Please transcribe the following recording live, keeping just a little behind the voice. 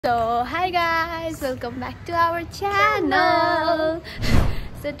So hi guys, welcome back to our channel.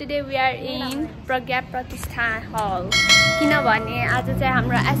 So today we are in Pragya Pratishthan Hall. किनभने आज चाहिँ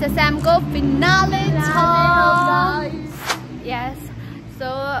हाम्रो SSM को finale छ. Yes.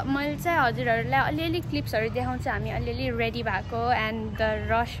 So मैले चाहिँ हजुरहरुलाई अलिअलि क्लिप्सहरु देखाउँछु हामी अलिअलि रेडी भएको and the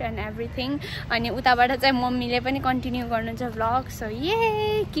rush and everything. अनि उताबाट चाहिँ मम्मीले पनि कन्टिन्यु गर्नुहुन्छ vlog. So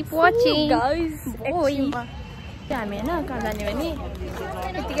yay, keep watching guys. हामी हैन कहाँ जाने भने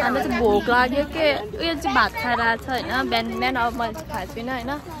यतिकै हामीलाई चाहिँ भोक लाग्यो के उयो चाहिँ भात खाएर आछ हैन बिहान अब मैले खाएको छैन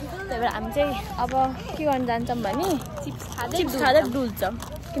हैन त्यही भएर हामी चाहिँ अब के गर्न जान्छौं भने चिप्स खाँदै डुल्छौं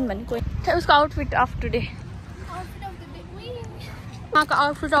किनभने कोही उसको outfit of today माको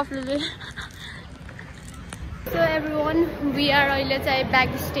outfit of today so everyone we are अहिले चाहिँ ब्याक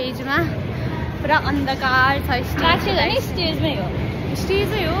स्टेजमा पुरा अन्धकार छ स्टेजमै हो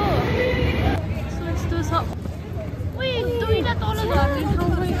स्टेजै हो सो यस्तो छ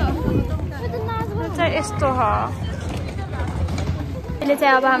यस्तो हो अहिले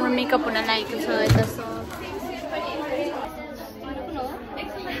चाहिँ अब हाम्रो मेकअप हुन लागेको छ यता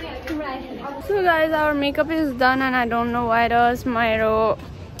So guys, our makeup is done and I don't know why does my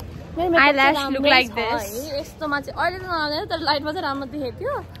eyelash look like this. यस्तोमा चाहिँ अहिले त नलाउने तर लाइटमा चाहिँ राम्रो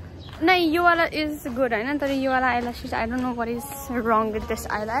देखेथ्यो No, you wala is good, right? But you wala eyelashes. I don't know what is wrong with this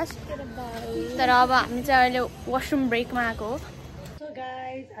eyelash. तर अब हामी चाहिँ अहिले washroom break मा आको. So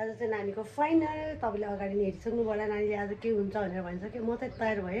guys, आज चाहिँ नानीको फाइनल तपाईले अगाडि नै हेरिसक्नु होला नानीले आज के हुन्छ भनेर भनिसक्यो म चाहिँ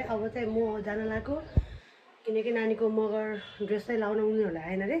तयार भए अब चाहिँ म जान लाग्यो किनकि नानीको मगर ड्रेस चाहिँ लाउन उनीहरुलाई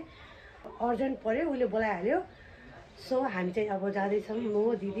आएन रे अर्जेन्ट पर्यो उले बोलाइहाल्यो सो हामी चाहिँ अब जाँदै छौं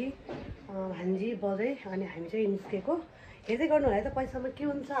म दिदी भान्जी बजै अनि हामी चाहिँ निस्केको हेर्दै गर्नु होला त पैसामा के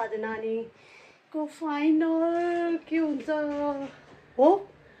हुन्छ आज नानीको फाइनल के हुन्छ हो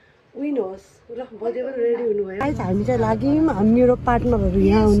विन होस् ल बजे पनि रेडी हुनु भयो गाइस हामी चाहिँ लाग्यौं हामी मेरो पार्टनरहरु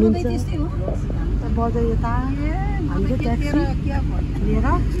यहाँ हुनुहुन्छ बजे यता हामी चाहिँ ट्याक्सी लिएर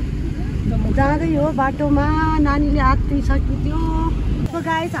जाँदै हो बाटोमा नानीले आत्तिसक्यो त्यो सो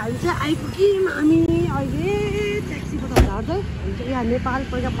गाइस हामी चाहिँ आइपुग्यौं हामी अहिले ट्याक्सीबाट झर्दै हामी चाहिँ यहाँ नेपाल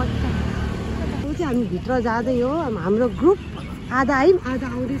पहिला पछिसक्यो चाहिँ हामी भित्र जाँदै हो हाम्रो ग्रुप आधा आइम आधा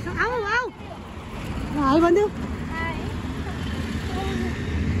आउँदैछ आऊ आऊ हाई भन्दियो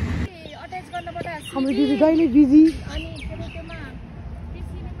हाम्रो दिदी जहिले बिजी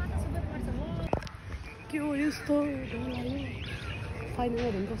के हो यस्तो फाइनल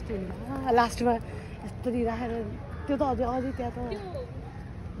भने कस्तो हुन्छ लास्टमा यस्तरी राखेर त्यो त अझै त्यहाँ त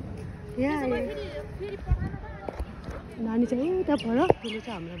यहाँ नानी चाहिँ त्यहाँ पर त्यसले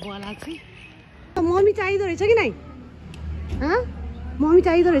चाहिँ हामीलाई बुवा लाग्छ मम्मी चाहिदो रहेछ कि नै मम्मी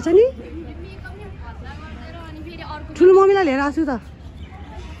चाहिदो रहेछ नि ठुलो मम्मीलाई लिएर आछु त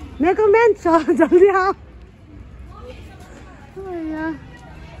मेकअप म्यान छ जल्दी आऊ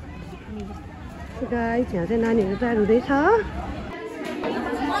गाइस यहाँ चाहिँ नानीहरू तयार हुँदैछ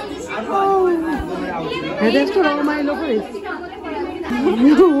यस्तो रमाइलो पो रहेछ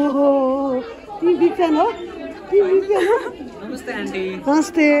तिमी बिग फ्यान हो तिमी बिग फ्यान हो नमस्ते आन्टी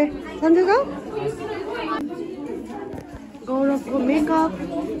नमस्ते सन्जय गाउँ गौरवको मेकअप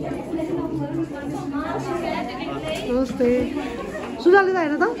नमस्ते सुजालले त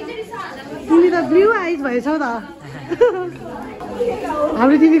हेर त तिमी त ब्लू आइज भएछौ त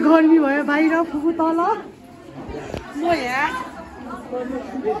हाम्रो दिदी गर्मी भयो बाहिर फुफु तल म यहाँ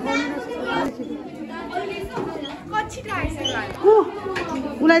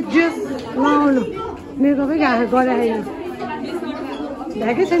उसलाई ड्रेस लाउनु मेकअपै गरे होइन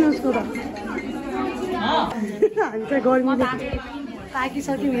भ्याएकै छैन उसको त हामी चाहिँ गर्मीले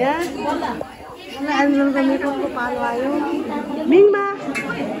पाकिसक्यौँ यहाँ एन्जलको मेकअपको पालो आयो मिङमा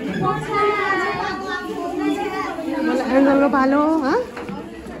एन्जलको पालो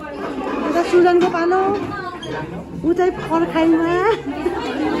उता सुजनको पालो ऊ चाहिँ पर्खाइमा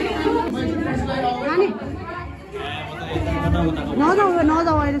नानी नजाऊ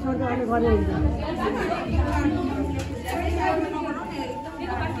अहिले छोड्दै अहिले गर्ने हुन्छ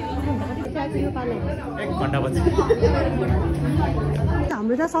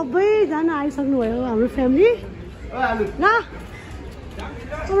हाम्रो त सबैजना आइसक्नुभयो हाम्रो फ्यामिली ल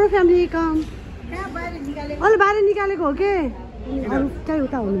हाम्रो फ्यामिली कम अहिले बाहिर निकालेको हो के अरू चाहिँ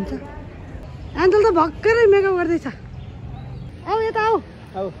उता हुनुहुन्छ एन्जल त भर्खरै मेकअप गर्दैछ आऊ यता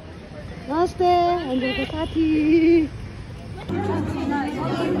आऊ नमस्ते एन्जलको साथी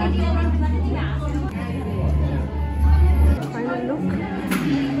फाइनल लुक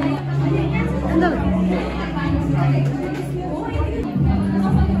एन्जल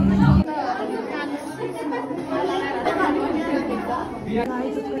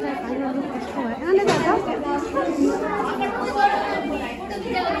गाइस उसको चाहिँ फाइनल लुक कस्तो भयो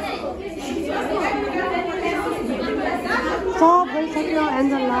सक्यो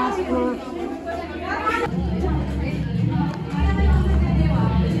एन्जल लास्टमा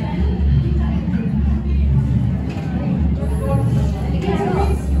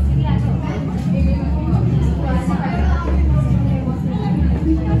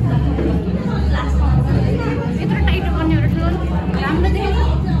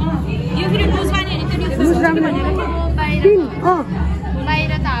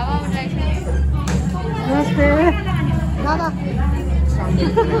बाहिर त हावा उठाइछ नमस्ते दादा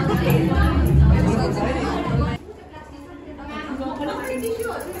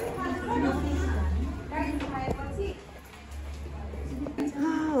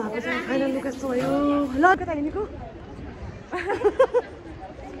फाइनल लुक यस्तो भयो ल कता हिँडेको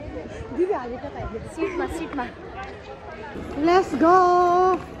दिदी हाले कता हिँडेको सिटमा लेट्स गो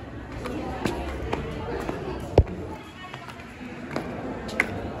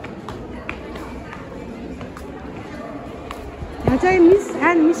यहाँ चाहिँ miss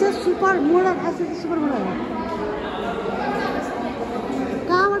and Mrs super model SS super model हो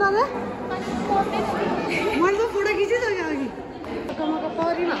कहाँबाट अरे मैले त फोटो खिचिसकेँ अघि कमाको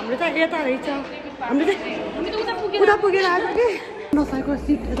परिमा हाम्रो चाहिँ यता रहेछ हाम्रो चाहिँ उता पुगेर आएको कि नसाएको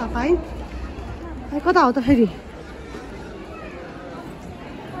सिट यता पाएँ कता हो त फेरि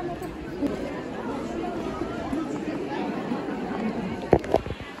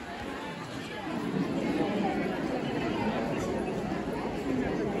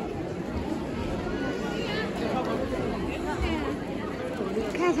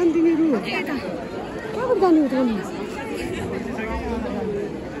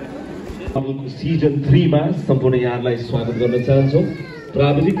सिजन 3 मा सम्पूर्ण यहाँलाई स्वागत गर्न चाहन्छौँ।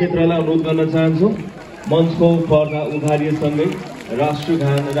 प्राविधिक मित्रलाई अनुरोध गर्न चाहन्छौँ मञ्चको पर्दा उघारिएसँगै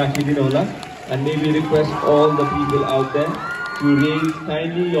राष्ट्रगान राखिदिनु होला and may we request all the people out there to raise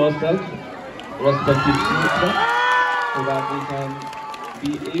kindly yourself respective seats so that we can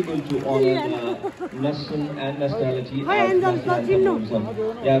be able to honor the nation and nationality of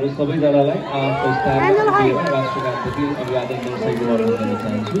यहाँहरू सबैजनालाई आफ्नो स्थानमा पुगेर राष्ट्रगानप्रति अभिवादन दर्शाइदिन अनुरोध गर्न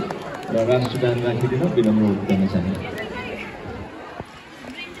चाहन्छु र राष्ट्रगान राखिदिन विनम्र अनुरोध गर्न चाहन्छु।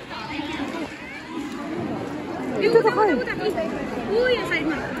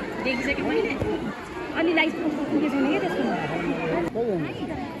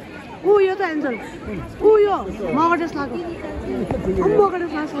 यो त एन्जल यो मगर ड्रेस लगाएको मगर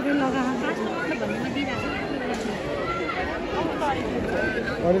ड्रेस लगाएको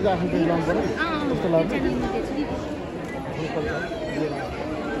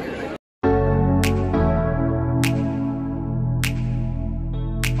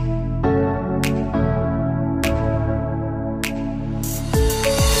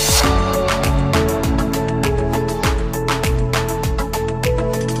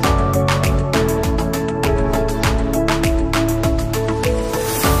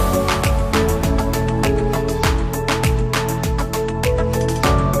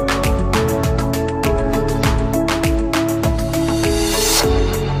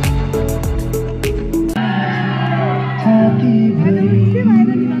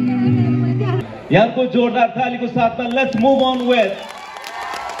यहाँको जोरदार तालीको साथमा let's move on with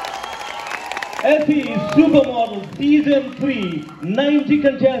SE Supermodel Season 3 90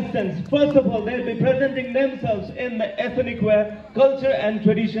 contestants. First of all, they'll be presenting themselves in the ethnic wear, culture and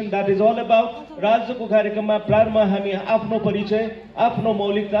tradition that is all about राज्यको कार्यक्रममा प्रारम्भमा हामी आफ्नो परिचय, आफ्नो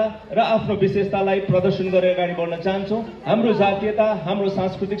मौलिकता र आफ्नो विशेषतालाई प्रदर्शन गरेर अगाडि बढ्न चाहन्छौँ। हाम्रो जातीयता, हाम्रो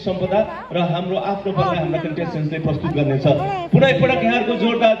सांस्कृतिक सम्पदा र हाम्रो आफ्नोपनलाई हाम्रा कन्टेस्टेन्ट्सले प्रस्तुत गर्नेछ। पुनः एकपटक यहाँहरूको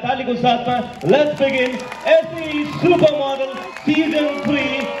जोरदार तालीको साथमा let's begin SE Supermodel Season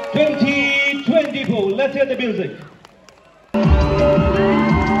 3 2024. Let's hear the music.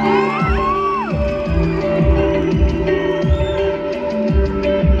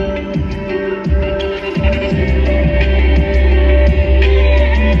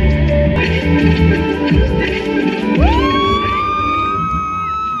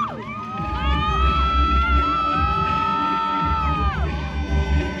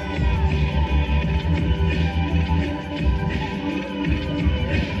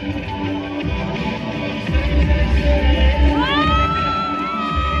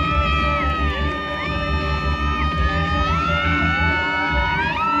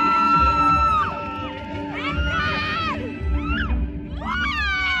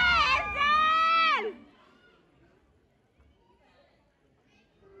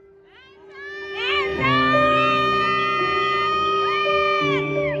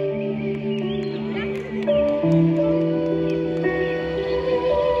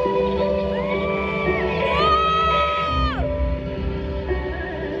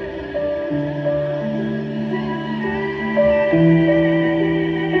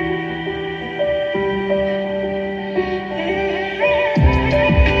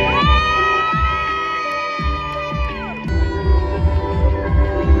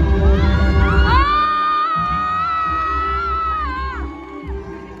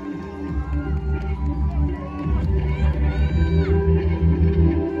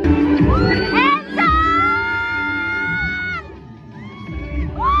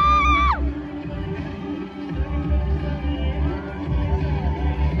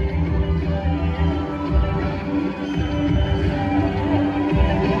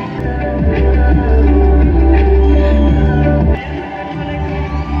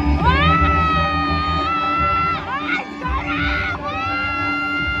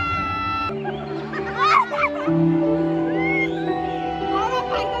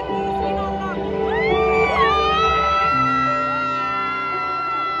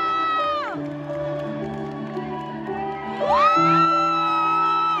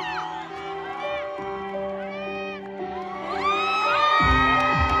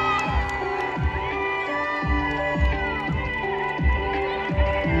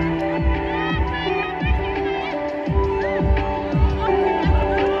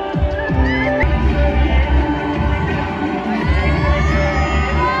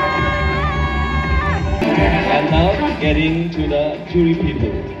 getting to the jury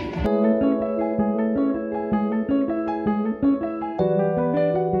people.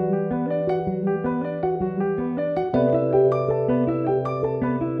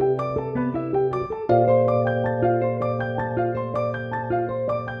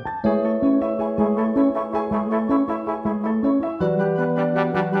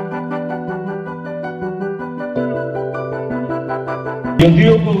 यो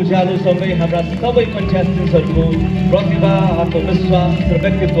दियोको उज्यालोसँगै हाम्रा सबै कन्टेस्टेन्ट्सहरूको प्रतिभा, आत्मविश्वास र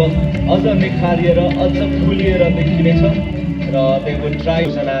व्यक्तित्व अझ निखारिएर अझ फुलिएर देखिनेछ र they would try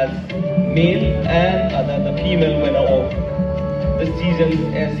as male and the female winner of this season's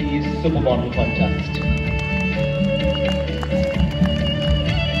SE's Supermodel contest.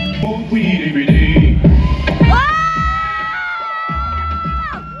 Every day.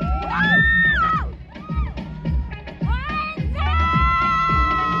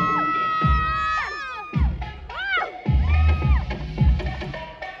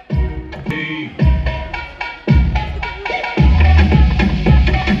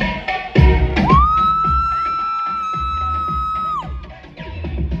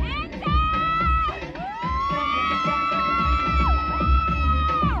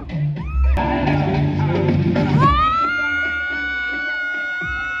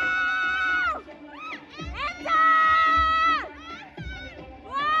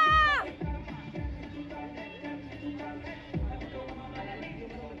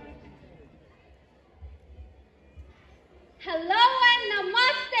 Hello and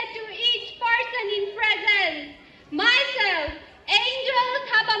namaste to each person in presence. Myself, Angel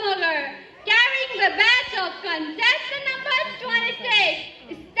Thapamogar, carrying the badge of contestant number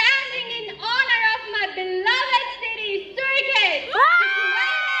 26, standing in honor of my beloved city, Surgate.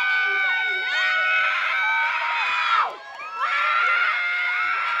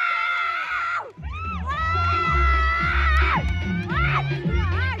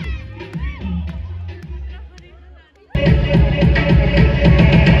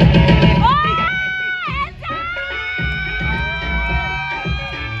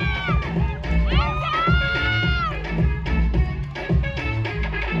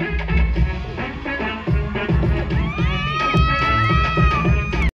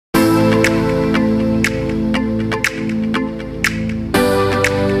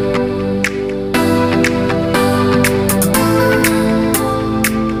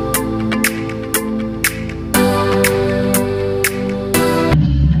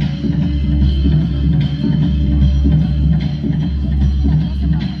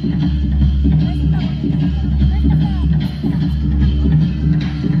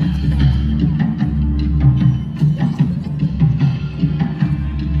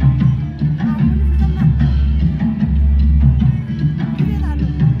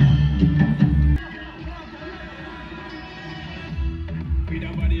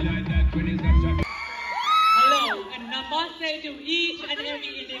 Hello and namaste to each and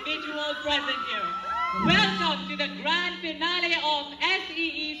every individual present here. Welcome to the grand finale of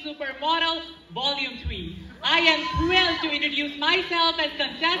SEE Supermodel Volume-3. I am thrilled to introduce myself as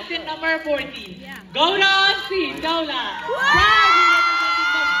contestant number 14, Gaurav C. Dola, proudly representing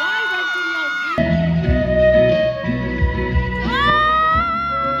the vibrant city of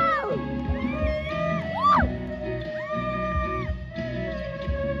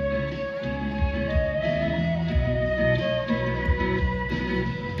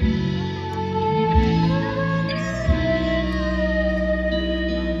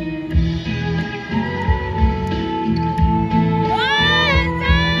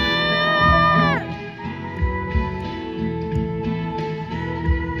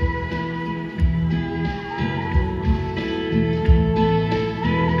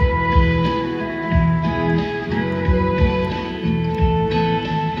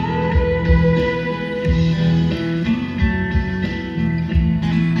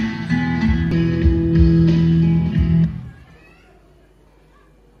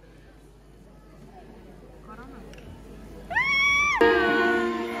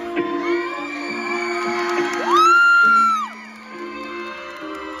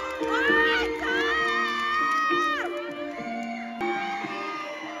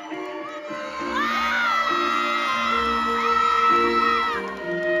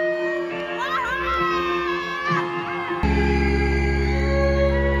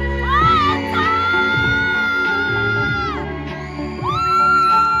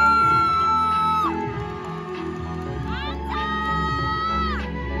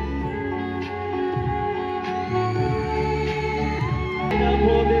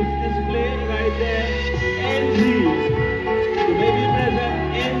for this display right there, NG. So maybe present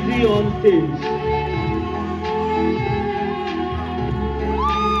NG on stage.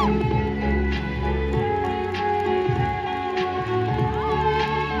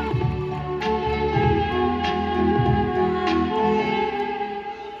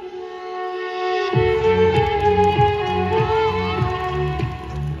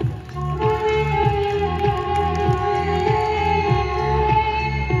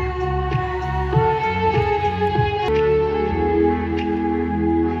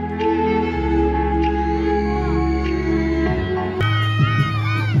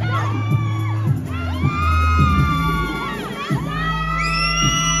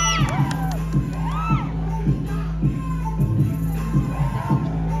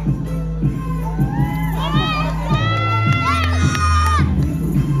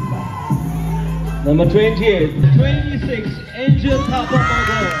 Number 28, 26, Angel Papa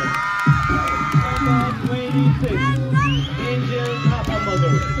Mother. Number 26, Angel Papa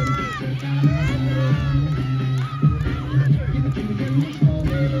Mother.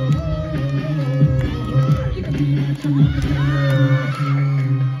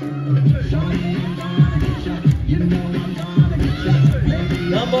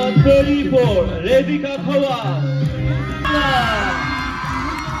 Number 34, Rebecca Kawa.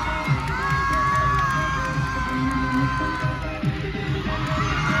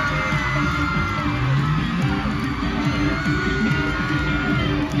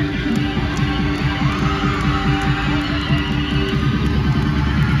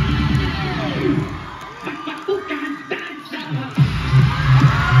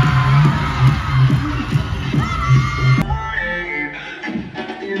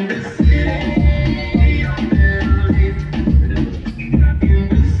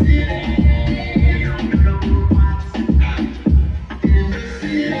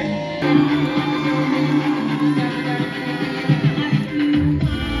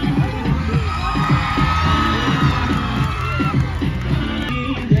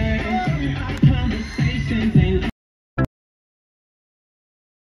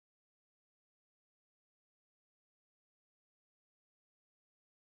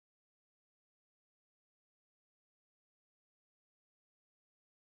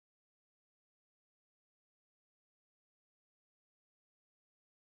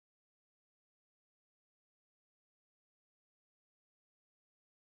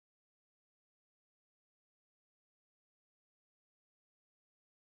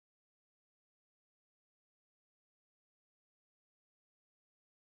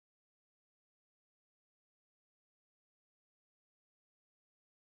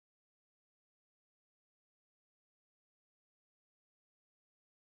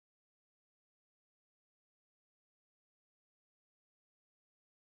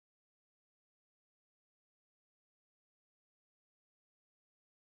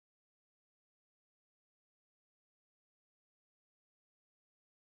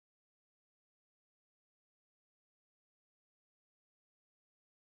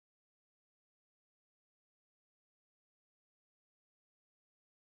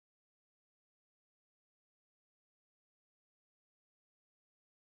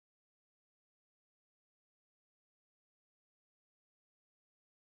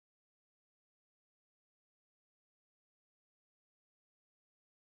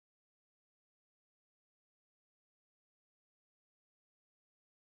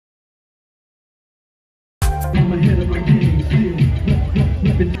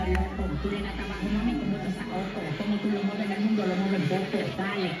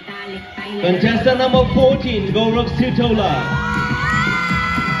 Contestant number 14, Gaurav Sitola.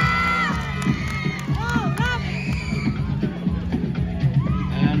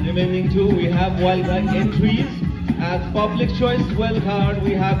 And remaining two, we have wildcard entries. As public choice wildcard,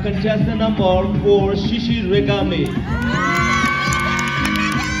 we have contestant number 4, Shishir Regame.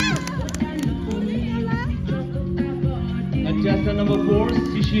 Contestant number 4,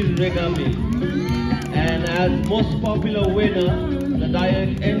 Shishir Regame. And as most popular winner, the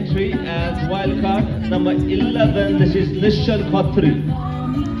direct entry as wildcard number 11, this is Nishal Khatri.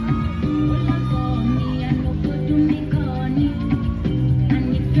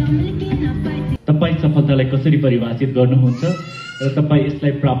 तपाई सफलतालाई कसरी परिभाषित गर्नुहुन्छ र तपाई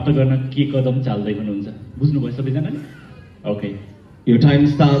यसलाई प्राप्त गर्न के कदम चाल्दै हुनुहुन्छ बुझ्नुभयो सबैजनाले okay Your time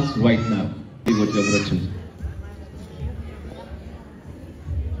starts right now. See what your directions.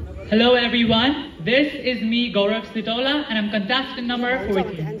 Hello everyone, this is me Gaurav Sitola and I'm contestant number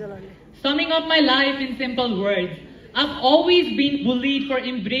 14. Summing up my life in simple words, I've always been bullied for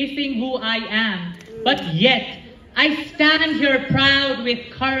embracing who I am, but yet I stand here proud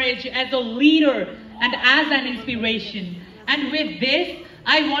with courage as a leader and as an inspiration. And with this,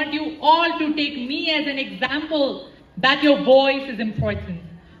 I want you all to take me as an example that your voice is important.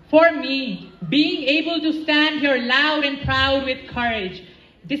 For me, being able to stand here loud and proud with courage,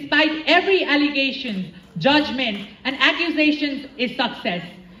 despite every allegation, judgment, and accusations is success.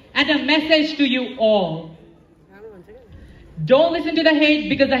 And a message to you all. Don't listen to the hate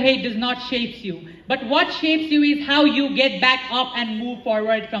because the hate does not shape you. But what shapes you is how you get back up and move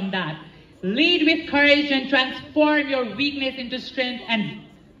forward from that. Lead with courage and transform your weakness into strength, and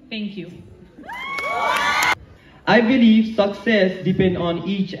thank you. I believe success depends on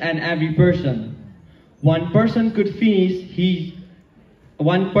each and every person. One person could finish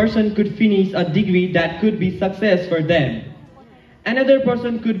a degree that could be success for them. Another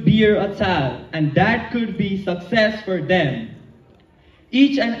person could bear a child and that could be success for them.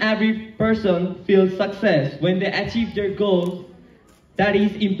 Each and every person feels success when they achieve their goals that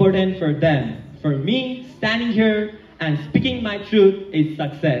is important for them. For me, standing here and speaking my truth is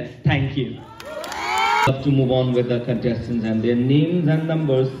success. Thank you. Love to move on with the contestants and their names and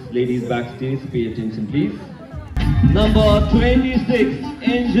numbers. Ladies backstage, pay attention please. Number 26,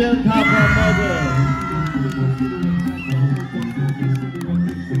 Angel Thapa Mother.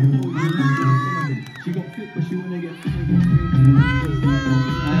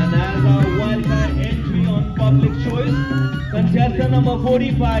 And as our wildcard entry on public choice, contestant number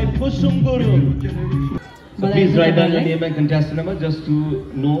 45, Kusum Guru. So please write down the name and contestant number just to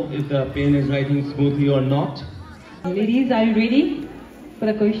know if the pen is writing smoothly or not. Ladies, are you ready for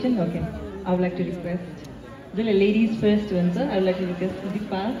the question? Okay. I would like to request. The ladies first to answer. I would like to request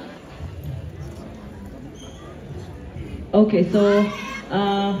Deepal. Okay, so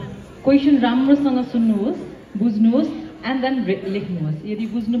question राम्रोसँग सुन्नुहोस्, बुझ्नुहोस् and then लेख्नुहोस्. यदि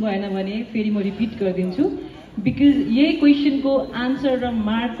बुझ्नु भएन भने फेरि म रिपिट गरिदिन्छु because यही क्वेशन को आन्सर र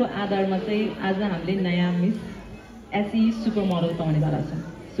मार्क को आधारमा चाहिँ आज हामीले नयाँ मिस एसई सुपर मोडल पाउनेवाला छौं.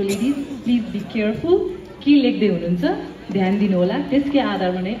 So ladies please be careful के लेख्दै हुनुहुन्छ ध्यान दिनु होला. त्यसकै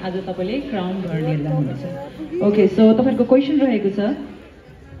आधारमा नै आज तपाईले क्राउन घर लिएर जानुहुन्छ. ओके, सो तपाईहरुको क्वेशन रहेको छ.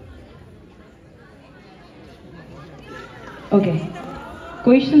 Okay.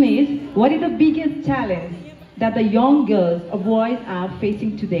 Question is, what is the biggest challenge that the young girls or boys are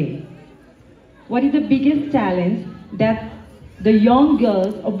facing today? What is the biggest challenge that the young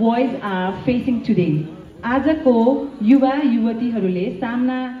girls or boys are facing today? आजको युवा युवतीहरूले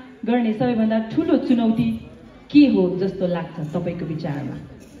सामना गर्ने सबैभन्दा ठूलो चुनौती के हो जस्तो लाग्छ तपाईको विचारमा?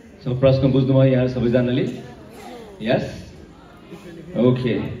 So प्रश्न बुझ्नुभयो यहाँ सबैजनाले? Yes?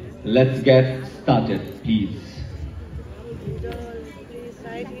 Okay, let's get started please.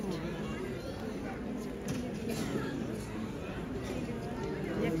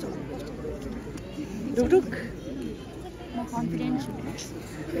 Duk. More confident.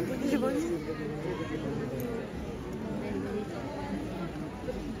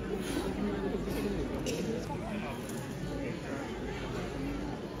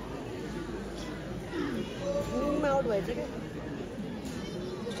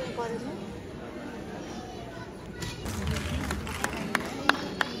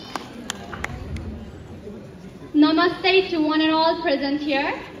 Namaste to one and all present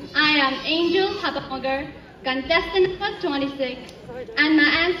here. I am Angel Thapamagar, contestant number 26, and my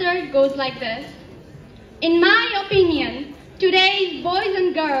answer goes like this. In my opinion, today's boys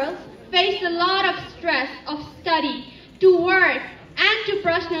and girls face a lot of stress of study, to work, and to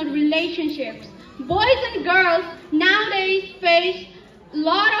personal relationships. Boys and girls nowadays face a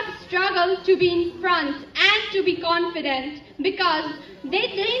lot of struggle to be in front and to be confident because they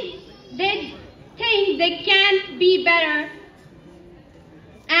think they can't be better.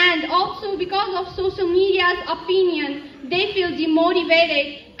 And also because of social media's opinion, they feel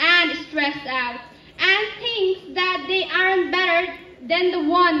demotivated and stressed out and think that they aren't better than the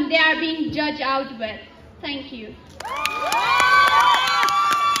one they are being judged out with. Thank you.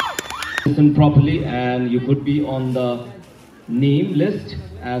 Listen properly and you could be on the name list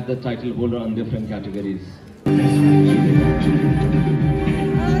as the title holder on different categories.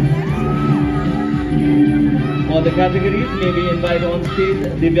 For the categories, may we invite on stage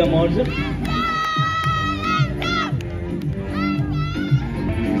Divya Morjan.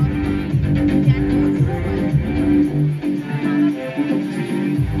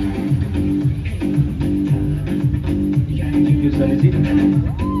 Thank you, Saniji.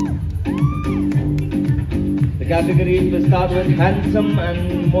 The categories will start with handsome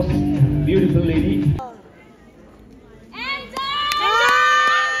and most beautiful lady.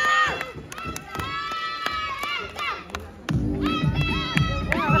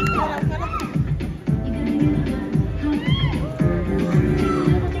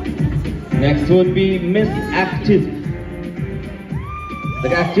 Next would be Miss Active. The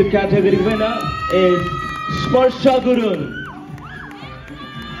active category winner is Sparsha Gurun.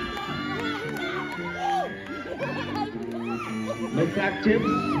 Miss Active,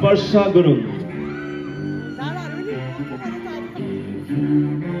 Sparsha Gurun.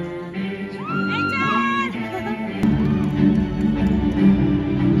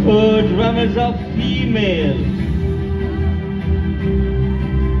 Third runners up female.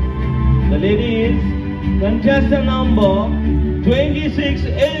 The lady is contestant number 26,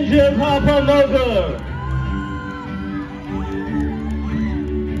 Angel Thapamagar.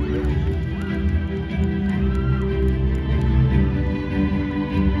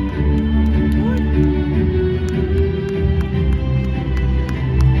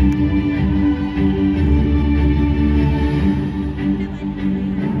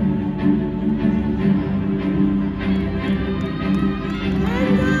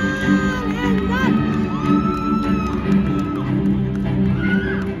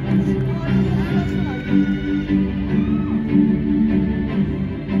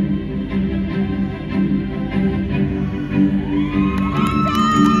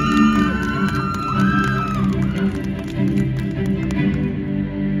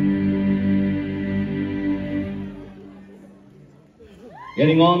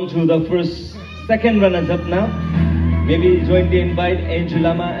 Heading on to the second runners-up now. Maybe jointly invite Angel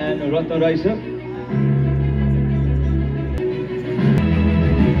Lama and Ratna Rai sir.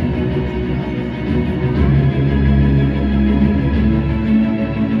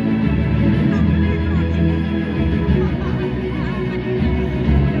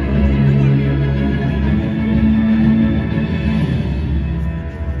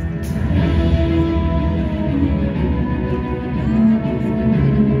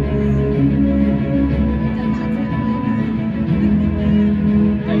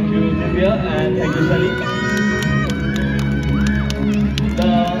 And thank you, Sally. The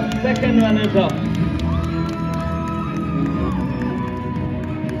second runners-up.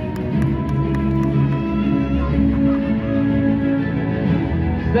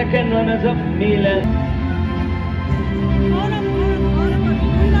 Second runners-up, Neil and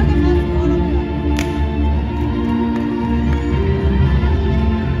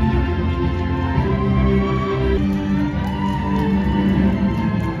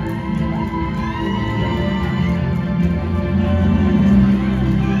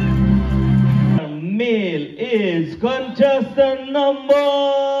is contestant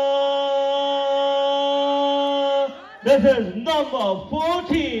this is number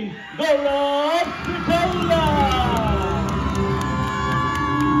 14, Gaurav Pitola.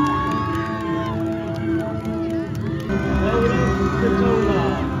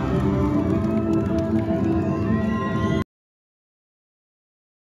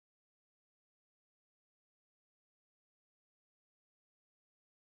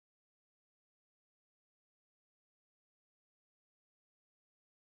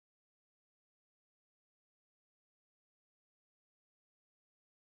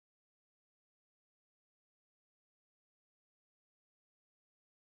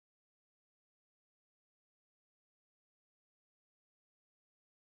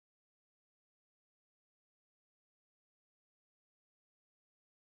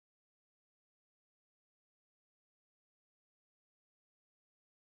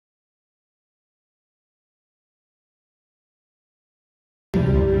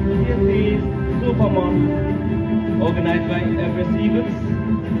 Supermodel, organized by Everest Events.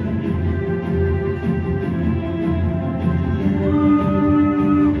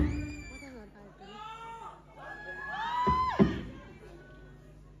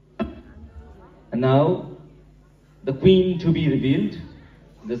 And now, the Queen to be revealed.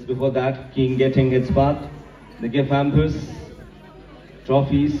 Just before that, King getting its part. The gift hampers,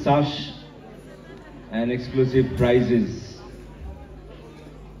 trophies, sash, and exclusive prizes.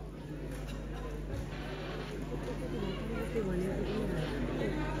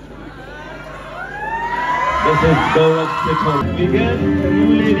 This is Gaurav Pitola. We get the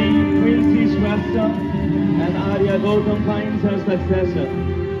new lady, Quincy Shrestha, and Arya Gautam finds her successor.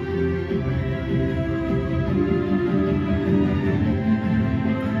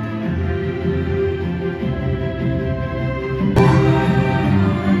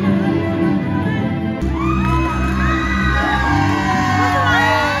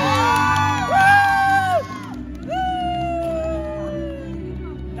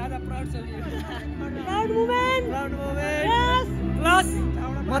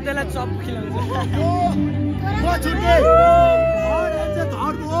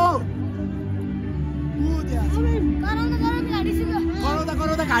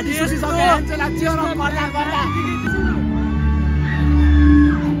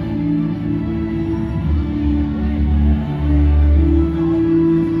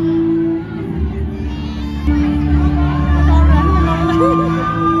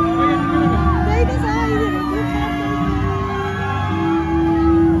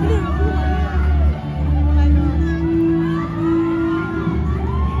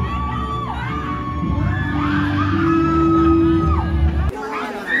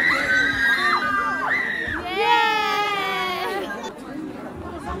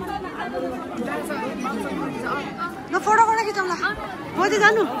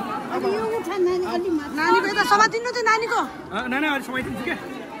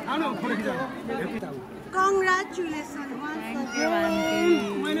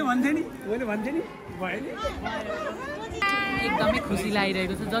 एकदमै खुसी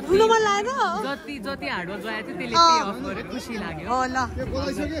लागिरहेको छ जति जति hard work गएको थियो त्यसले pay of गर्यो खुसी लाग्यो हो ल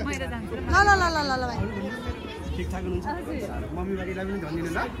मैले जान्छु ल ल ल ल ल भाइ ठीक ठाक हुनुहुन्छ मम्मी बारीलाई पनि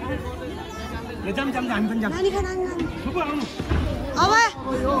धन्यवाद ल जाम जाम हामी पनि जाम नानी खाना सुको आउनु अब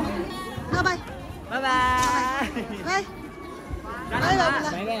ल bye bye bye bye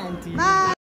bye aunty by